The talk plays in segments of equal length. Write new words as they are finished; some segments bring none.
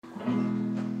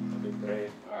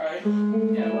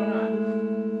right? Yeah, why not?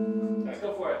 Let's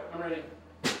go for it. I'm ready.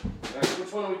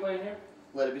 Which one are we playing here?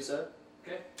 Let It Be So.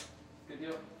 Okay, good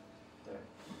deal.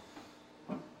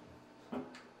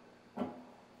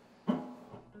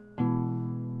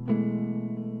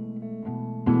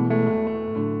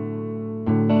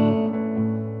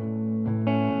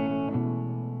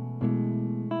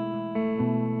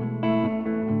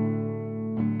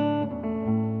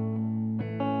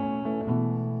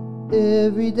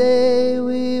 Every day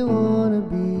we want to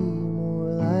be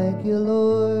more like you,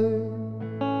 Lord.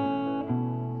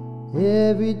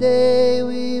 Every day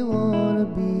we want to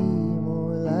be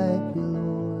more like you,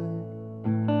 Lord.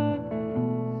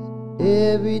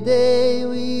 Every day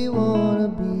we want to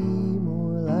be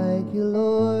more like you,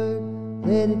 Lord.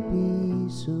 Let it be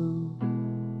so.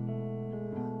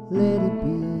 Let it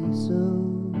be so.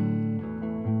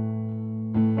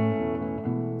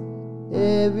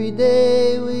 Every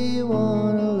day we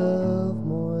want to love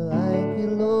more like you,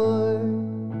 Lord.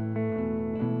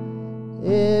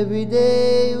 Every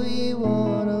day we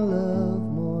want to love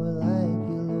more like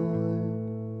you,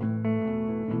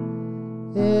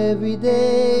 Lord. Every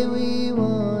day we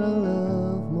want to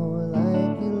love more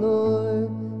like you, Lord.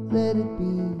 Let it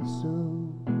be so.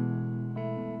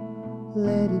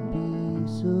 Let it be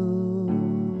so.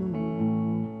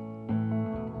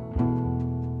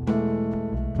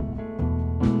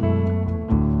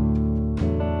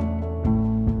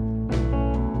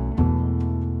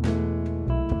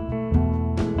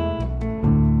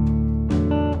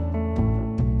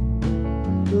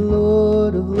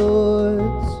 Lord of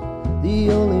Lords, the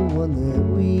only one that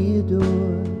we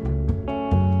adore.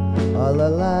 All our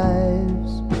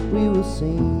lives we will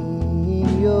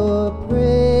sing your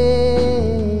praise.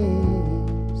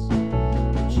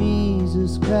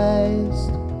 Jesus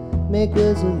Christ, make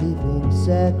us a living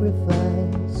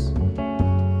sacrifice.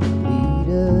 Lead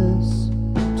us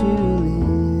to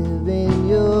live in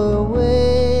your ways.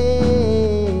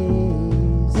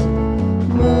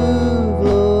 Move,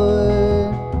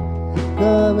 Lord,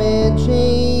 come and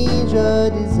change our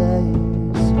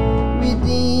desires.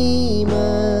 Redeem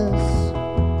us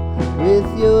with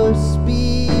your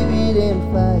spirit and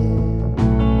fire.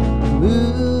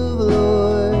 Move,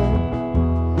 Lord,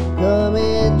 come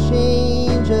and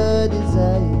change our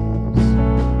desires.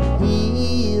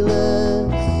 Heal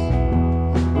us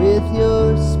with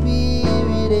your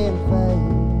spirit and fire.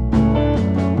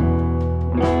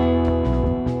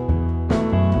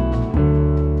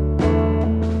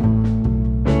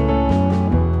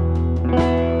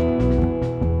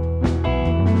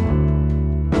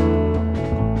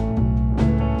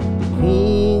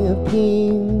 King of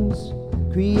kings,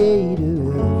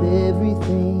 creator of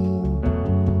everything,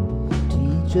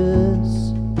 teach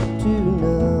us to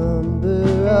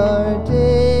number our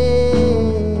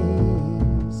days.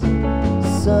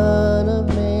 Son of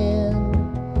man,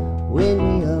 when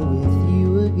we are with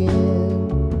you again,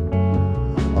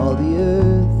 all the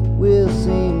earth will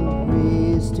sing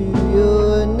praise to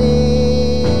your name.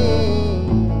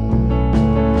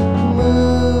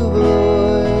 Move,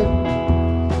 Lord,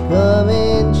 come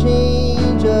and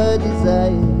change our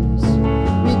desires.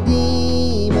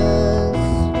 Redeem us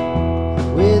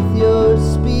with your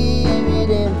spirit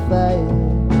and fire.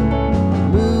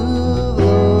 Move,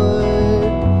 Lord,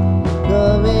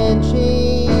 come and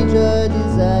change our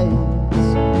desires.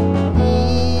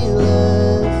 Heal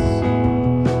us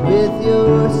with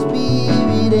your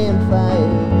spirit and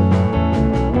fire.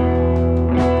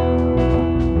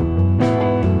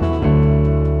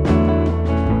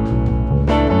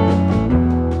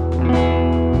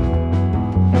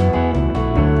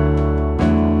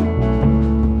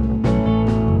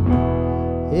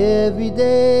 Every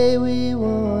day we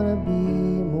want to be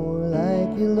more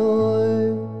like you,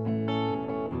 Lord.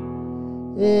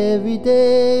 Every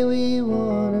day we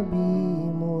want to be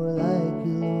more like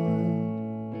you,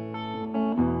 Lord.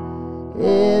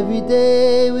 Every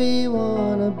day we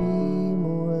want to be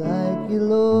more like you,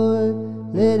 Lord.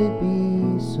 Let it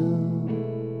be so.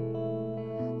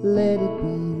 Let it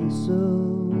be so.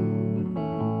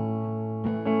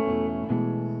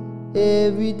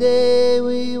 Every day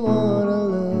we want to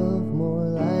love more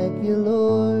like you,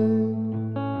 Lord.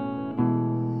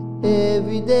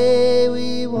 Every day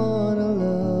we want to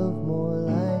love more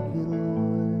like you,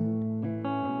 Lord.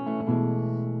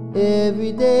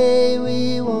 Every day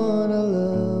we want to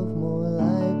love more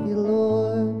like you,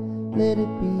 Lord. Let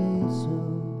it be so.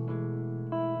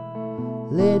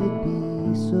 Let it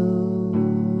be so.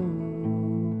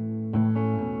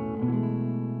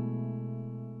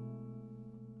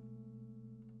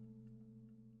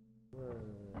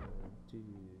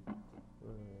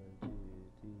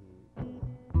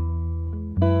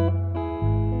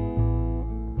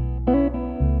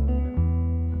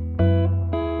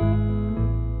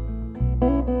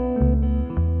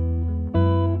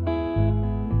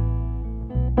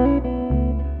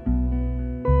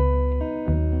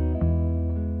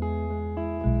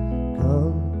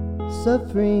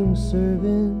 suffering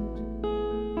servant,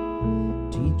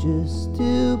 teach us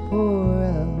to pour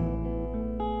out.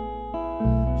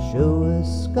 Show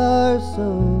us scars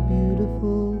so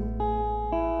beautiful,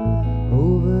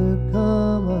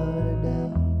 overcome our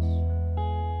doubts.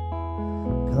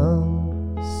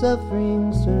 Come,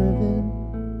 suffering servant,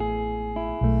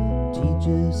 teach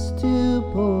us to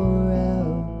pour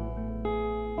out.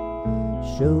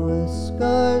 Show us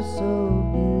scars so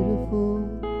beautiful,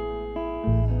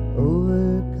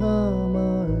 overcome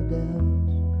our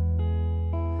doubts.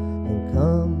 And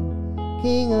come,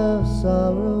 King of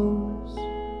sorrows,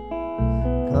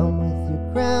 come with your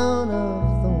crown of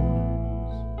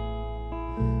thorns.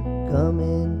 Come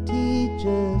and teach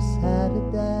us how to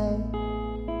die,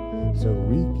 so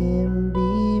we can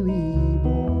be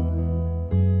reborn.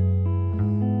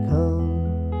 Come,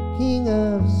 King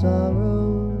of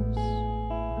sorrows,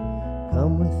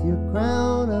 come with your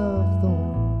crown of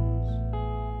thorns.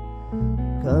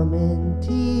 Come and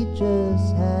teach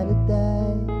us how to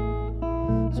die,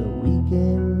 so we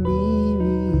can be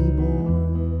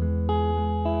reborn.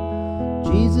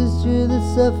 Jesus, you're the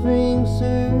suffering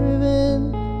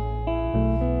servant.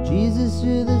 Jesus,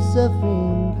 you're the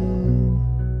suffering King.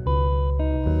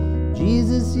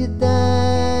 Jesus, you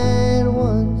died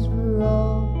once for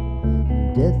all,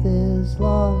 and death has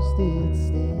lost its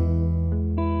sting.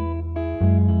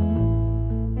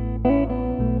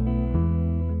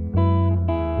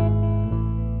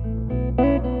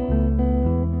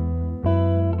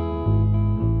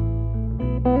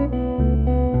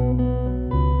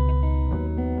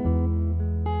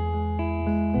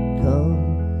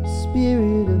 Come,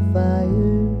 Spirit of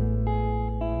fire,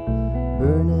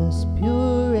 burn us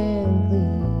pure and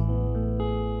clean.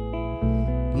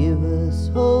 Give us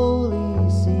holy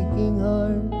seeking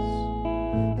hearts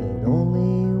that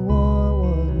only want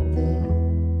one thing.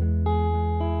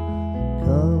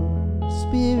 Come,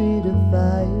 Spirit of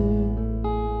fire,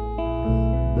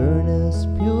 burn us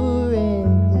pure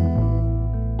and clean.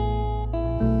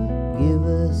 Give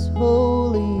us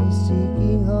holy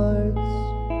seeking hearts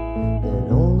that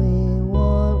only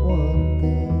want one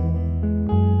thing.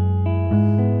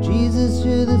 Jesus,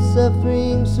 you're the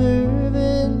suffering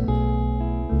servant.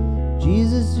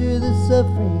 Jesus, you're the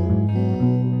suffering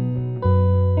King.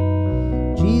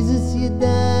 Jesus, you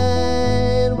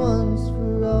died once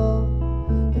for all,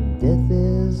 and death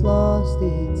has lost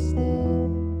its sting.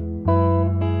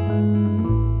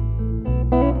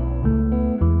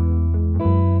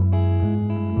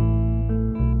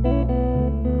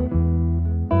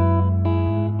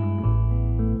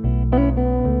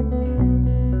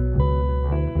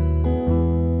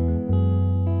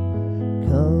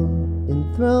 Come,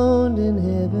 enthroned in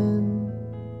heaven,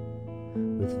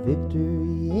 with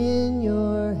victory in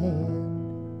your hand.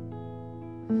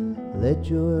 Let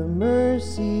your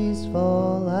mercies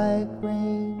fall like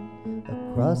rain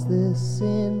across this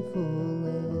sinful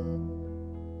land.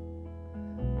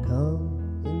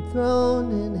 Come,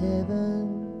 enthroned in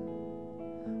heaven,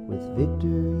 with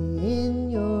victory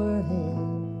in your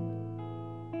hand.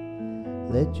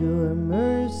 Let your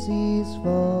mercies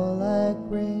fall like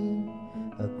rain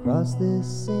across this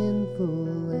sinful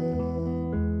land.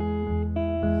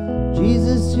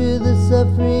 Jesus, you're the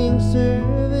suffering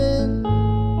servant.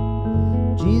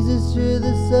 Jesus, you're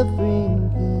the suffering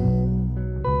King.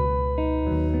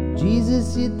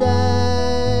 Jesus, you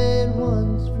died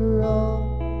once for all,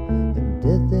 and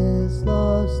death has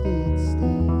lost its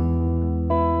sting.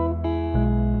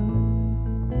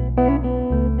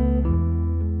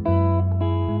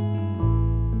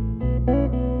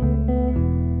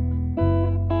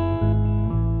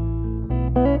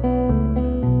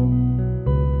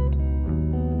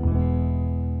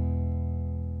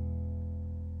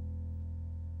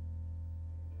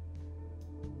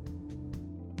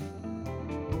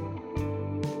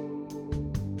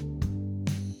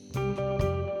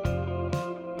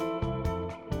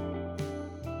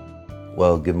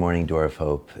 Well, good morning, Door of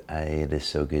Hope. It is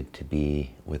so good to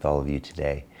be with all of you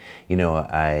today. You know,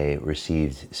 I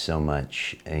received so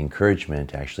much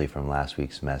encouragement actually from last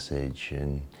week's message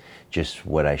and just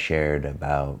what I shared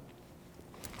about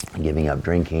giving up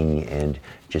drinking and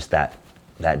just that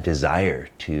desire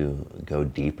to go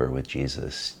deeper with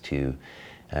Jesus, to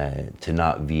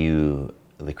not view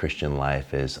the Christian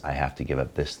life as I have to give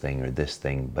up this thing or this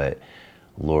thing, but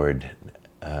Lord,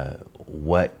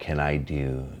 what can I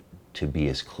do to be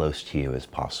as close to you as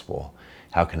possible?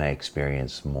 How can I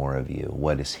experience more of you?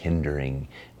 What is hindering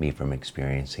me from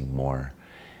experiencing more?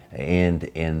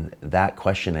 And that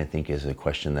question, I think, is a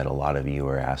question that a lot of you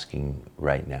are asking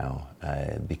right now,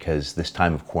 because this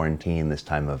time of quarantine, this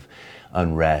time of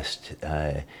unrest,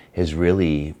 has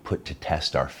really put to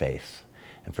test our faith.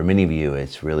 And for many of you,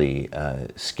 it's really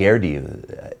scared you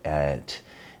at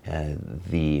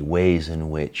the ways in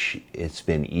which it's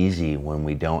been easy when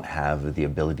we don't have the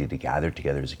ability to gather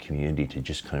together as a community to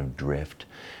just kind of drift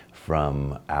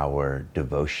from our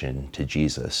devotion to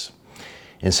Jesus.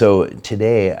 And so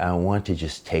today I want to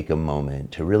just take a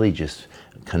moment to really just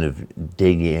kind of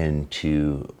dig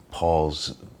into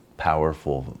Paul's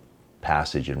powerful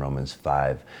passage in Romans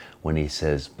 5 when he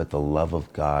says, "But the love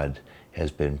of God has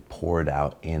been poured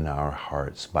out in our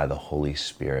hearts by the Holy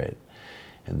Spirit."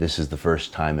 And this is the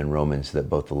first time in Romans that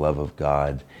both the love of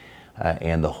God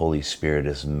and the Holy Spirit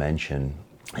is mentioned.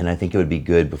 And I think it would be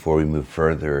good, before we move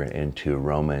further into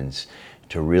Romans,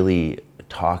 to really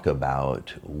talk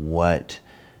about what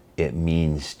it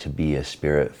means to be a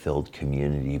Spirit-filled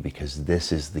community, because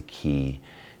this is the key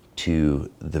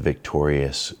to the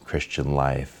victorious Christian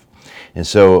life. And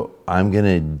so I'm going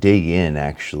to dig in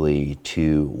actually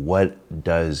to what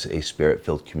does a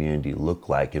Spirit-filled community look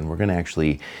like. And we're going to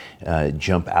actually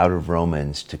jump out of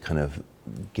Romans to kind of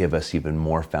give us even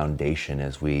more foundation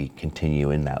as we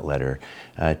continue in that letter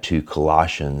to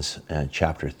Colossians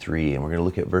chapter 3. And we're going to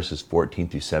look at verses 14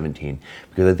 through 17,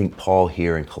 because I think Paul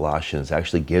here in Colossians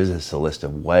actually gives us a list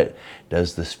of what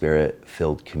does the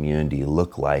Spirit-filled community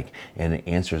look like, and it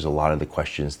answers a lot of the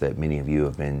questions that many of you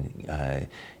have been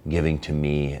giving to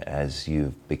me as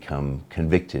you've become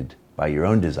convicted by your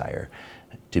own desire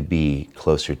to be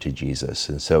closer to Jesus.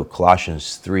 And so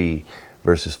Colossians 3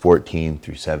 verses 14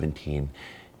 through 17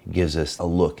 gives us a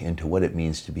look into what it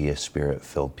means to be a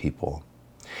Spirit-filled people.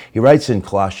 He writes in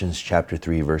Colossians chapter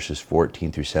 3, verses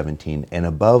 14 through 17, "And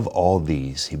above all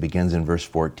these," he begins in verse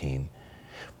 14,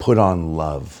 "put on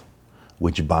love,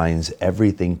 which binds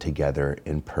everything together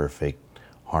in perfect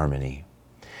harmony."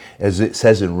 As it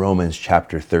says in Romans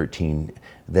chapter 13,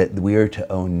 that we are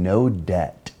to owe no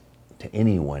debt to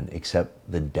anyone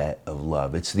except the debt of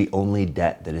love. It's the only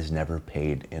debt that is never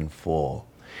paid in full.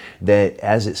 That,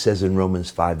 as it says in Romans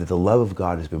 5, that the love of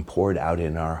God has been poured out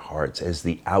in our hearts as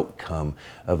the outcome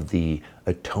of the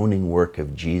atoning work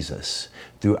of Jesus.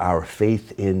 Through our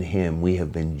faith in Him, we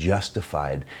have been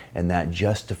justified, and that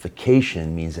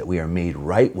justification means that we are made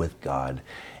right with God.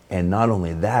 And not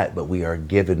only that, but we are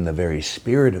given the very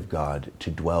Spirit of God to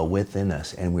dwell within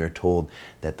us, and we are told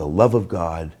that the love of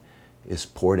God is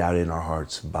poured out in our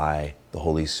hearts by the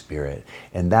Holy Spirit.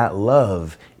 And that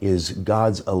love is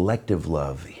God's elective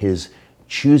love, His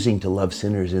choosing to love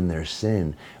sinners in their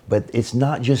sin. But it's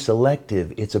not just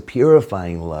elective, it's a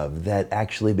purifying love that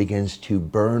actually begins to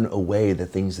burn away the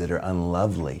things that are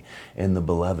unlovely in the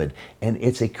beloved. And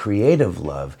it's a creative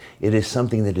love. It is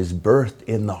something that is birthed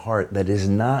in the heart that is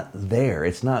not there.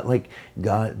 It's not like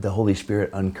God, the Holy Spirit,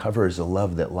 uncovers a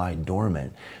love that lied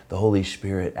dormant. The Holy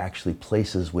Spirit actually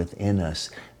places within us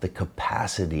the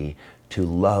capacity to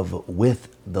love with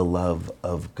the love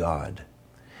of God.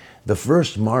 The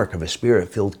first mark of a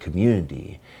Spirit-filled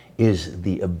community is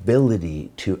the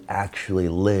ability to actually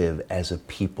live as a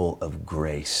people of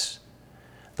grace.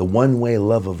 The one-way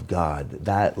love of God,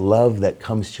 that love that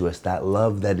comes to us, that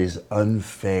love that is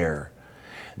unfair,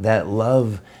 that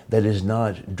love that is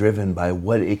not driven by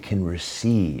what it can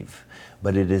receive,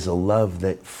 but it is a love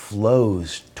that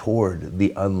flows toward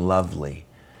the unlovely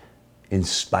in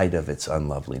spite of its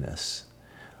unloveliness.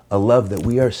 A love that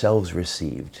we ourselves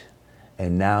received,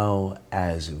 and now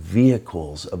as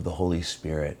vehicles of the Holy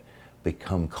Spirit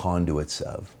become conduits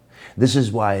of. This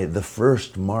is why the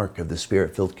first mark of the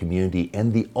Spirit-filled community,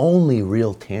 and the only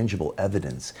real tangible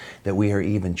evidence that we are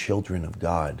even children of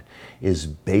God, is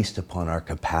based upon our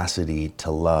capacity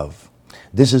to love.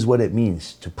 This is what it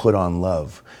means to put on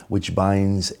love, which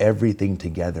binds everything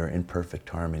together in perfect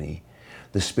harmony.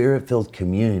 The Spirit-filled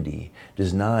community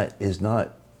is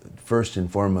not first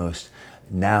and foremost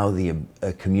now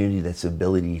a community that's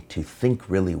ability to think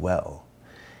really well.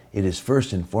 It is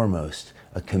first and foremost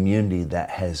a community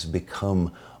that has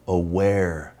become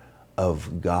aware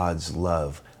of God's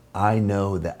love. I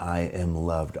know that I am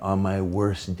loved on my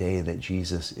worst day, that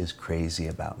Jesus is crazy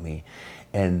about me.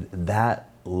 And that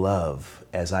love,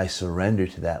 as I surrender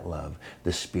to that love,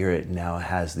 the Spirit now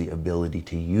has the ability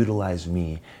to utilize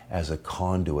me as a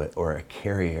conduit or a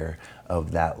carrier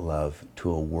of that love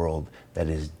to a world that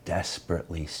is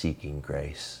desperately seeking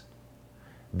grace.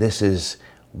 This is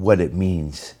what it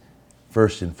means,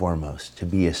 first and foremost, to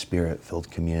be a Spirit-filled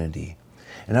community.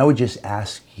 And I would just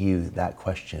ask you that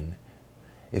question.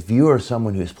 If you are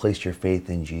someone who has placed your faith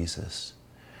in Jesus,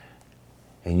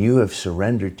 and you have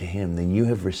surrendered to him, then you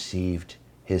have received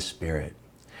his Spirit.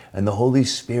 And the Holy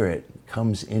Spirit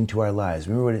comes into our lives.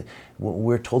 Remember what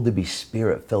we're told to be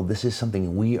Spirit-filled. This is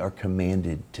something we are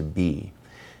commanded to be.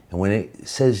 And when it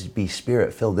says be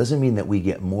Spirit-filled, it doesn't mean that we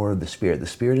get more of the Spirit. The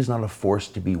Spirit is not a force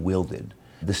to be wielded.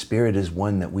 The Spirit is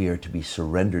one that we are to be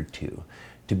surrendered to.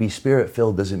 To be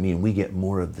Spirit-filled doesn't mean we get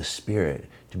more of the Spirit.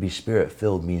 To be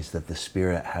Spirit-filled means that the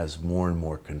Spirit has more and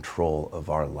more control of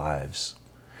our lives.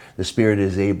 The Spirit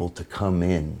is able to come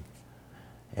in,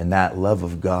 and that love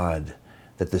of God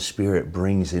that the Spirit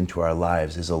brings into our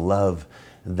lives is a love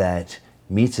that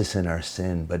meets us in our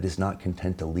sin, but is not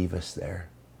content to leave us there.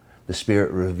 The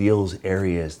Spirit reveals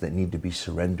areas that need to be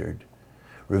surrendered,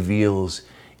 reveals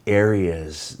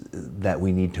areas that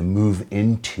we need to move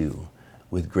into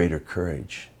with greater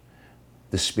courage.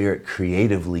 The Spirit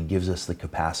creatively gives us the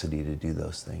capacity to do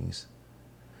those things.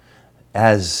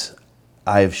 As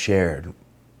I've shared,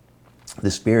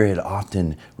 the Spirit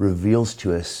often reveals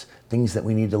to us things that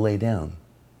we need to lay down.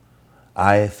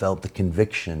 I felt the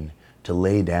conviction to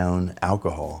lay down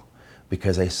alcohol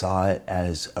because I saw it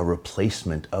as a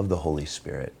replacement of the Holy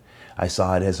Spirit. I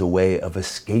saw it as a way of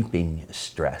escaping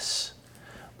stress.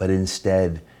 But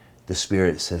instead, the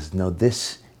Spirit says, no,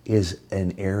 this is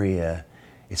an area,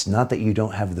 it's not that you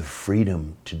don't have the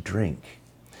freedom to drink,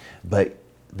 but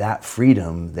that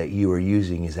freedom that you are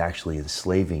using is actually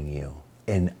enslaving you.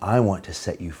 And I want to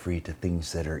set you free to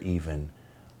things that are even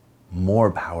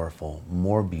more powerful,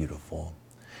 more beautiful.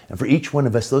 And for each one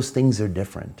of us, those things are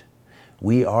different.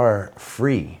 We are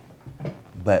free,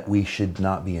 but we should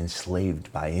not be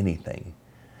enslaved by anything.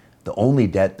 The only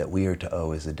debt that we are to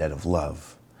owe is a debt of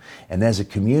love. And as a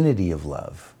community of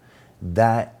love,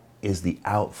 that is the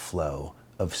outflow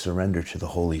of surrender to the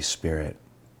Holy Spirit.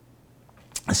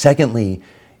 Secondly,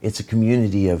 it's a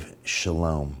community of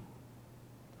shalom.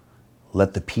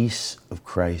 Let the peace of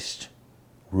Christ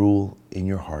rule in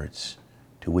your hearts,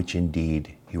 to which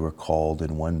indeed you are called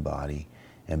in one body,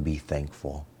 and be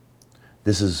thankful.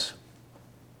 This is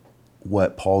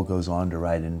what Paul goes on to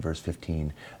write in verse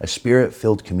 15. A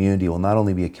Spirit-filled community will not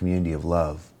only be a community of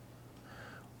love,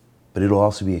 but it'll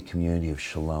also be a community of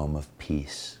shalom, of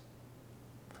peace.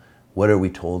 What are we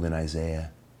told in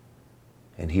Isaiah?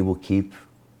 And he will keep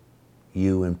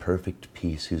you in perfect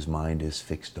peace whose mind is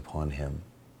fixed upon him.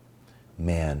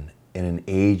 Man, in an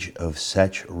age of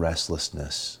such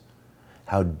restlessness,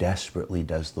 how desperately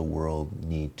does the world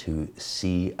need to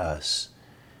see us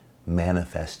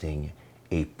manifesting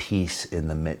a peace in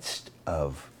the midst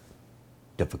of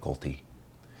difficulty,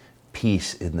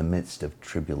 peace in the midst of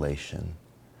tribulation.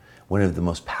 One of the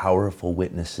most powerful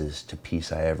witnesses to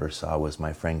peace I ever saw was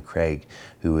my friend Craig,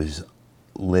 who was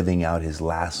living out his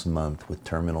last month with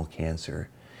terminal cancer,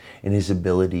 and his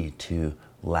ability to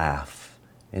laugh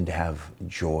and to have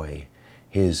joy,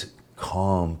 his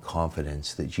calm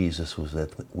confidence that Jesus was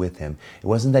with him. It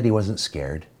wasn't that he wasn't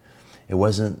scared. It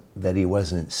wasn't that he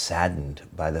wasn't saddened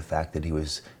by the fact that he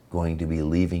was going to be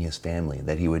leaving his family,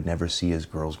 that he would never see his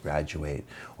girls graduate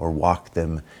or walk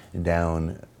them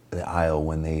down the aisle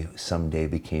when they someday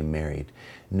became married.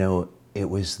 No, it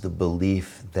was the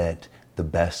belief that the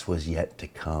best was yet to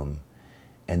come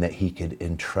and that he could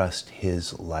entrust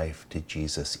his life to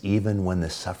Jesus, even when the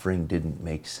suffering didn't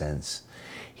make sense.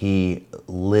 He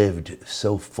lived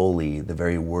so fully the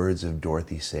very words of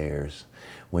Dorothy Sayers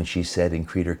when she said in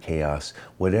Creed or Chaos,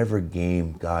 whatever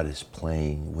game God is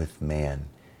playing with man,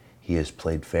 he has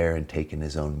played fair and taken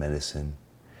his own medicine.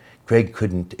 Craig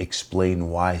couldn't explain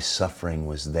why suffering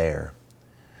was there,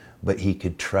 but he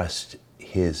could trust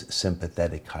his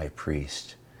sympathetic high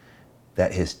priest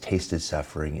that has tasted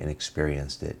suffering and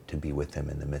experienced it to be with him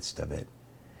in the midst of it.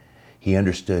 He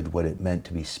understood what it meant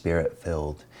to be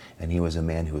Spirit-filled, and he was a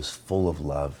man who was full of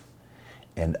love,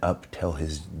 and up till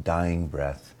his dying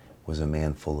breath was a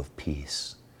man full of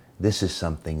peace. This is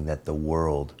something that the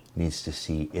world needs to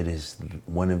see. It is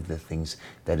one of the things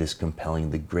that is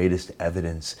compelling. The greatest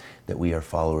evidence that we are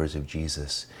followers of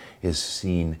Jesus is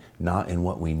seen not in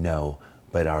what we know,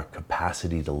 but our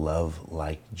capacity to love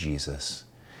like Jesus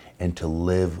and to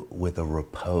live with a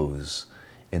repose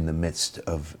in the midst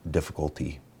of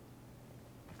difficulty.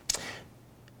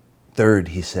 Third,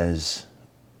 he says,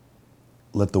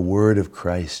 let the word of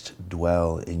Christ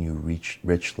dwell in you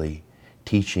richly,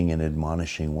 teaching and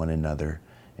admonishing one another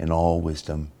in all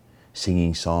wisdom,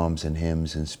 singing psalms and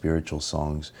hymns and spiritual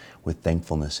songs with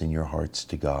thankfulness in your hearts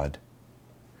to God.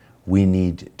 We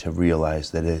need to realize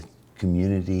that a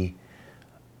community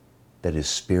that is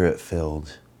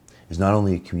Spirit-filled is not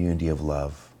only a community of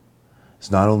love,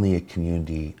 it's not only a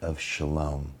community of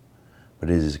shalom, but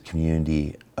it is a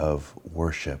community of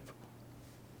worship.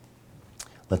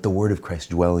 Let the word of Christ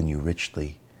dwell in you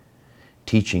richly,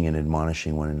 teaching and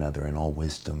admonishing one another in all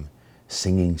wisdom,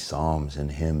 singing psalms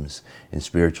and hymns and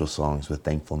spiritual songs with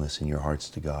thankfulness in your hearts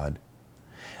to God.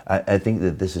 I think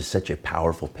that this is such a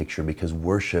powerful picture because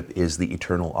worship is the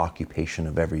eternal occupation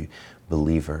of every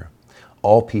believer.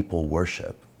 All people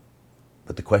worship,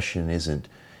 but the question isn't,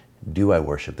 do I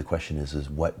worship? The question is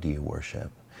what do you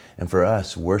worship? And for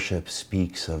us, worship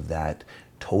speaks of that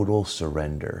total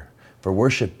surrender. For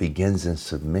worship begins in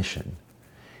submission.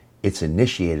 It's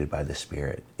initiated by the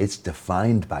Spirit, it's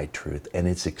defined by truth, and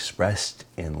it's expressed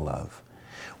in love.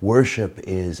 Worship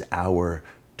is our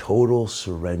total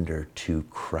surrender to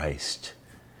Christ,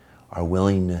 our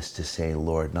willingness to say,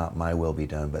 Lord, not my will be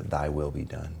done, but thy will be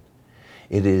done.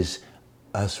 It is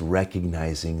us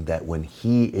recognizing that when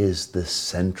He is the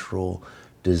central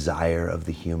desire of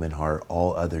the human heart,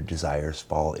 all other desires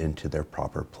fall into their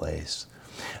proper place.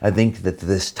 I think that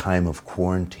this time of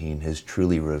quarantine has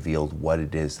truly revealed what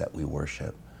it is that we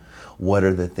worship. What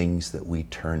are the things that we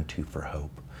turn to for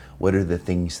hope? What are the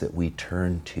things that we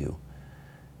turn to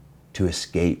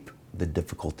escape the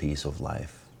difficulties of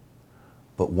life?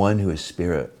 But one who is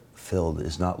Spirit-filled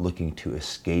is not looking to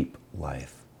escape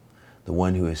life. The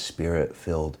one who is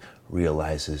Spirit-filled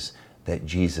realizes that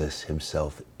Jesus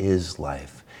Himself is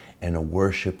life, and a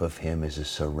worship of Him is a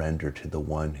surrender to the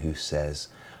one who says,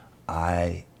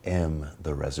 I am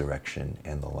the resurrection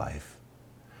and the life.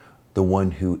 The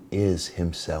one who is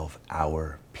Himself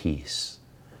our peace.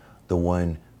 The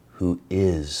one who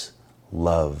is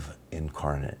love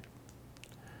incarnate.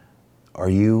 Are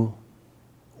you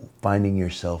finding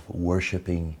yourself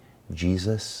worshiping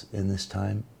Jesus in this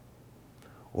time?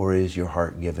 Or is your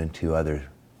heart given to other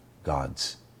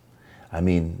gods? I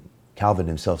mean, Calvin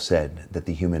himself said that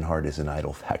the human heart is an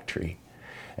idol factory.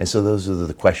 And so those are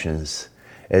the questions.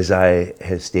 As I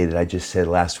have stated, I just said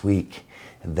last week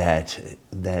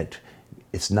that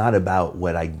it's not about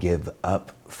what I give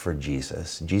up for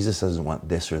Jesus. Jesus doesn't want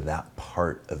this or that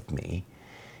part of me.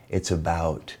 It's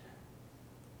about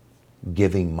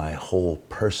giving my whole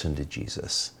person to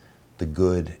Jesus, the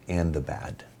good and the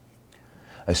bad.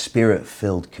 A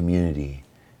Spirit-filled community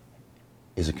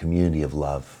is a community of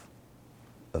love,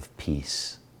 of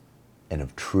peace, and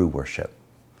of true worship.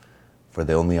 For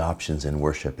the only options in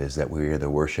worship is that we're either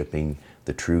worshiping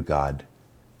the true God,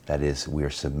 that is, we are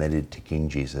submitted to King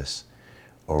Jesus,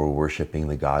 or we're worshiping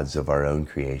the gods of our own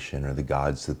creation or the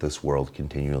gods that this world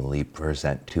continually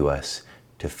present to us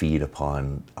to feed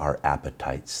upon our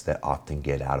appetites that often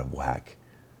get out of whack.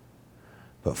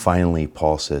 But finally,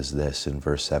 Paul says this in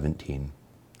verse 17,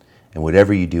 and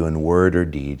whatever you do in word or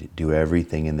deed, do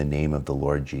everything in the name of the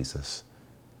Lord Jesus.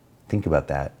 Think about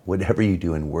that. Whatever you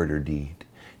do in word or deed,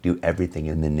 do everything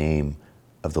in the name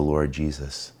of the Lord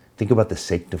Jesus. Think about the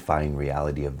sanctifying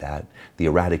reality of that, the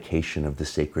eradication of the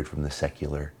sacred from the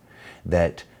secular,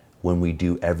 that when we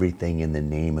do everything in the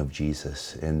name of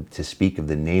Jesus, and to speak of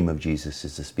the name of Jesus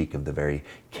is to speak of the very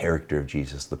character of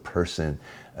Jesus, the person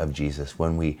of Jesus.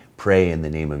 When we pray in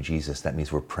the name of Jesus, that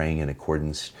means we're praying in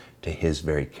accordance to His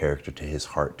very character, to His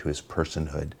heart, to His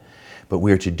personhood. But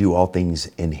we are to do all things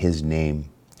in His name,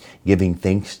 giving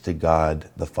thanks to God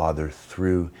the Father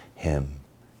through Him.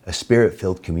 A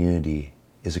Spirit-filled community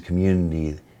is a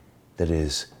community that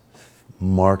is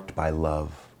marked by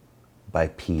love, by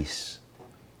peace,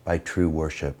 by true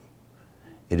worship.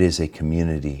 It is a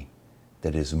community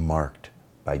that is marked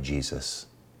by Jesus.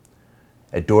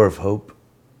 At Door of Hope,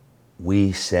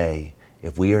 we say,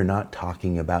 if we are not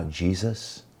talking about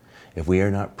Jesus, if we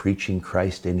are not preaching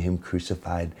Christ in Him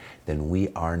crucified, then we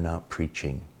are not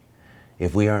preaching.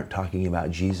 If we aren't talking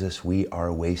about Jesus, we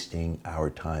are wasting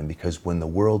our time, because when the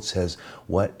world says,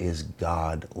 what is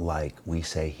God like? We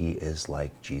say He is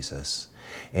like Jesus.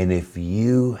 And if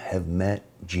you have met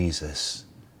Jesus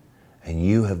and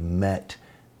you have met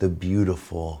the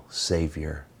beautiful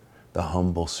Savior, the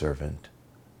humble servant,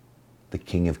 the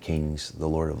King of Kings, the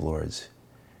Lord of Lords,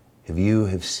 if you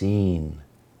have seen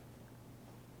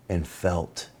and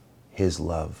felt His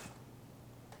love,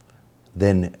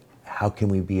 then how can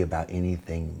we be about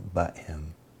anything but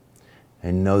Him?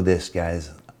 And know this,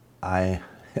 guys, I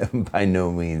am by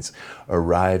no means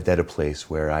arrived at a place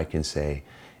where I can say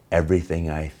everything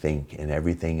I think and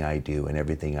everything I do and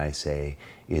everything I say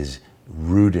is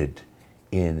rooted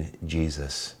in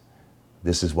Jesus.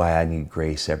 This is why I need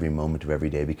grace every moment of every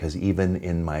day, because even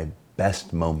in my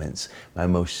best moments, my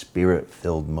most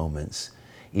Spirit-filled moments,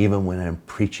 even when I'm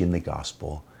preaching the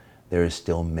gospel, there is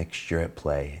still mixture at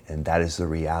play. And that is the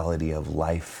reality of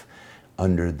life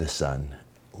under the sun.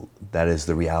 That is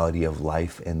the reality of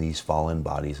life in these fallen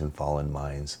bodies and fallen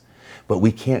minds. But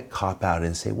we can't cop out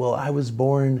and say, well, I was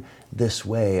born this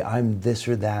way, I'm this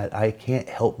or that, I can't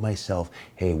help myself.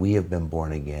 Hey, we have been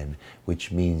born again,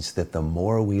 which means that the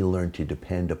more we learn to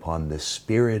depend upon the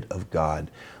Spirit of God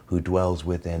who dwells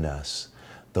within us,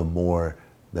 the more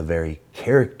the very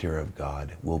character of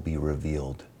God will be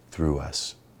revealed through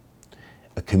us.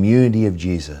 A community of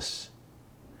Jesus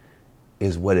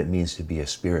is what it means to be a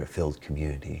Spirit-filled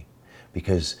community,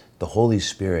 because the Holy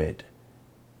Spirit,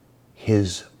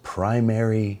 his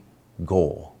primary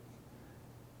goal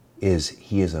is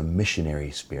he is a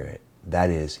missionary spirit. That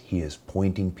is, he is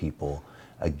pointing people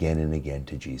again and again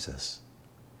to Jesus.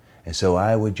 And so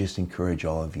I would just encourage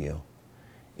all of you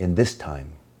in this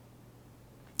time,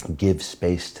 give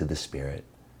space to the Spirit.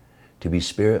 To be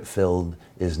Spirit-filled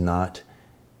is not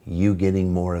you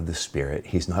getting more of the Spirit.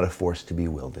 He's not a force to be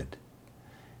wielded.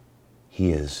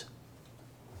 He is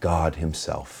God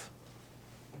himself,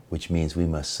 which means we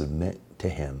must submit to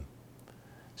him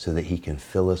so that he can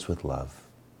fill us with love,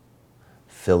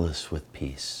 fill us with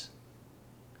peace,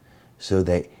 so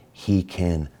that he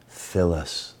can fill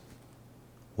us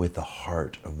with the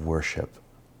heart of worship,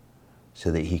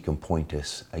 so that he can point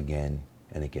us again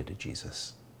and again to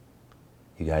Jesus.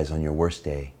 You guys, on your worst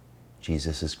day,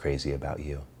 Jesus is crazy about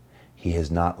you. He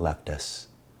has not left us.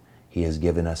 He has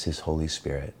given us his Holy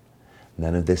Spirit.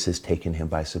 None of this has taken him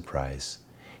by surprise.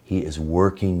 He is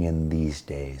working in these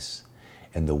days,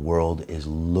 and the world is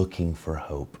looking for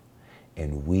hope.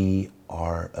 And we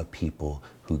are a people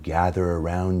who gather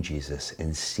around Jesus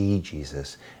and see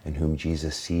Jesus, and whom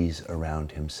Jesus sees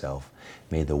around himself.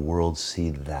 May the world see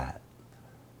that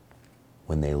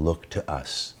when they look to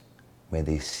us. May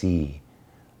they see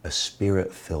a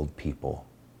Spirit-filled people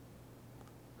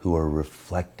who are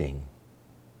reflecting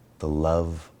the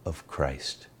love of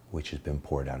Christ, which has been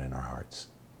poured out in our hearts.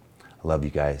 I love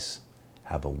you guys.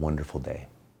 Have a wonderful day.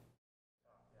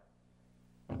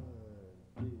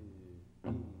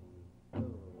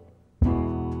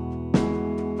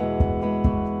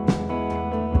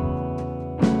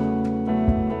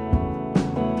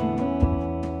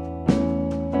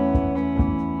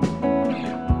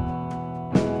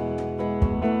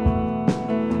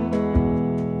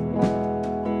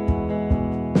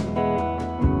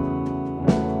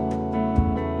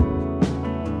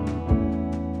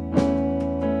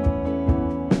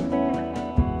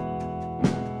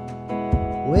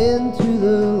 When to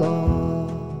the law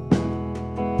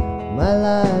my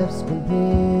life's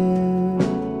compared,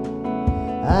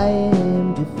 I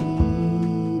am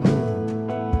defeated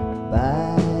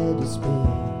by despair.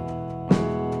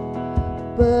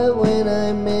 But when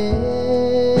I measured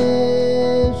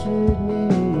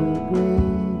near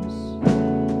grace,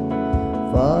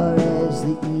 far as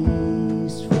the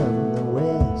east from the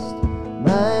west,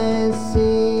 my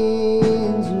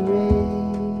sins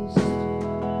erased,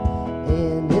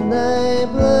 and in thy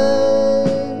blood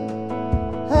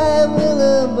I will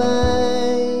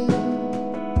abide.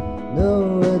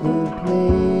 No other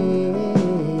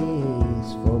place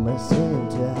for my sin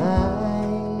to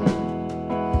hide.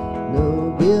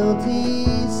 No guilty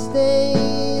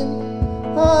stain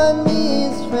on me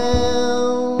is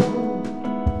found.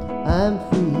 I'm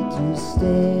free to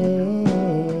stand.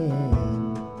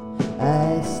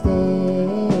 I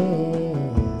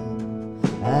stand.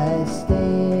 I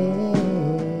stand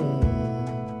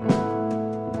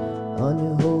on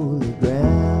your holy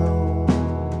ground.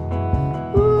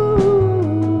 Ooh,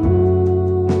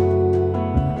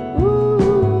 ooh,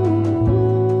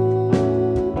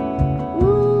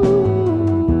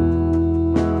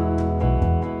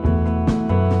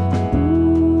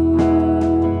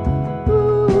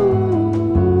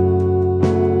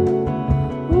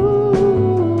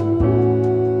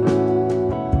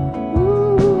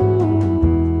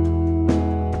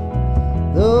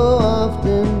 though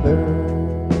often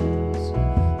burns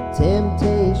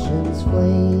temptation's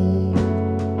flame,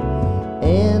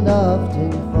 and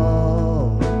often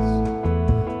falls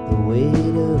the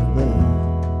weight of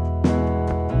blame,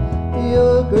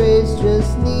 your grace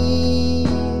just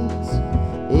needs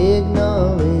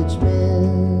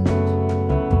acknowledgement.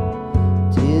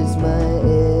 'Tis my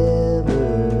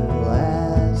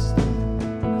everlasting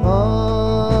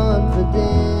confidence,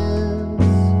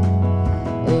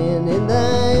 and in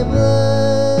thy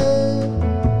blood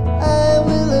I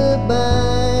will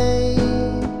abide.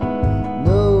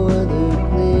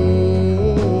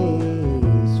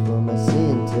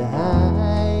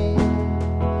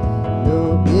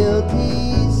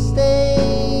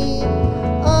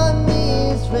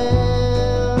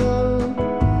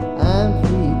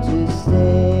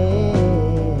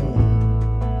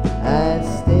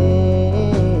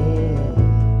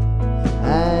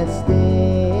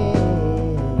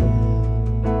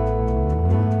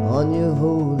 on your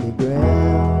holy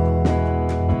ground.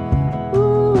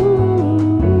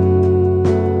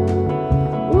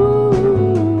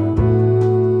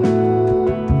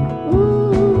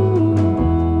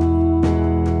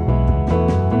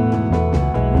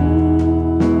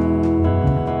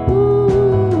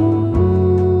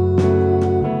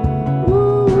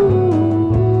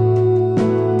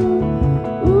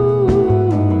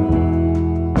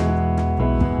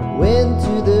 When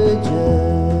to the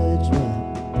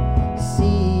judgment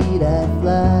seat I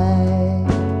fly,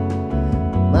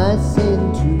 my sin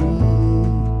to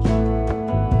reach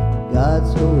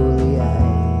God's holy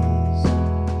eyes.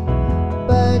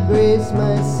 By grace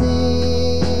my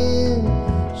sin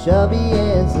shall be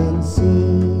as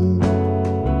unseen,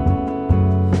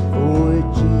 for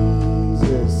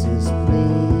Jesus is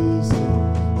placed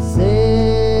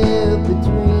himself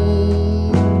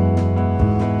between,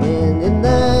 and in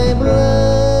thy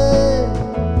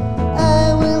blood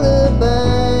I will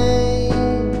abide.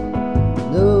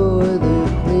 No other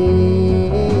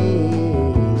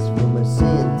place for my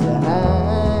sin to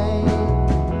hide.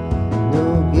 No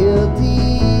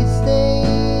guilty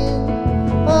stain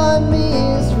on me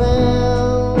is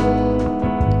found.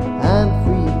 I'm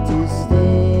free to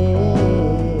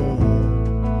stand.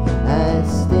 I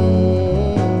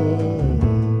stand.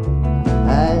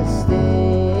 I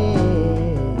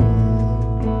stand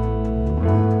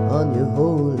on your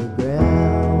holy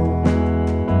ground.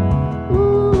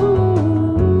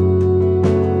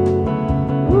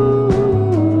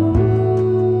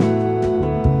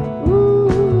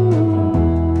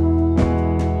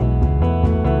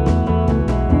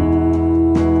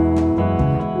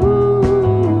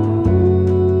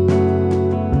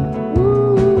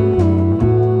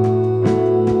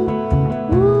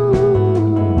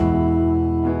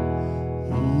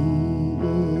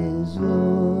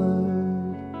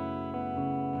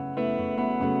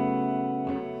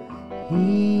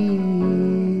 He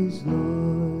is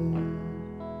Lord.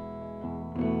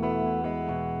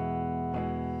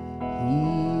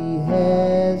 He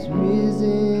has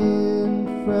risen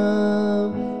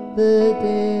from the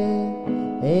dead,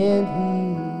 and he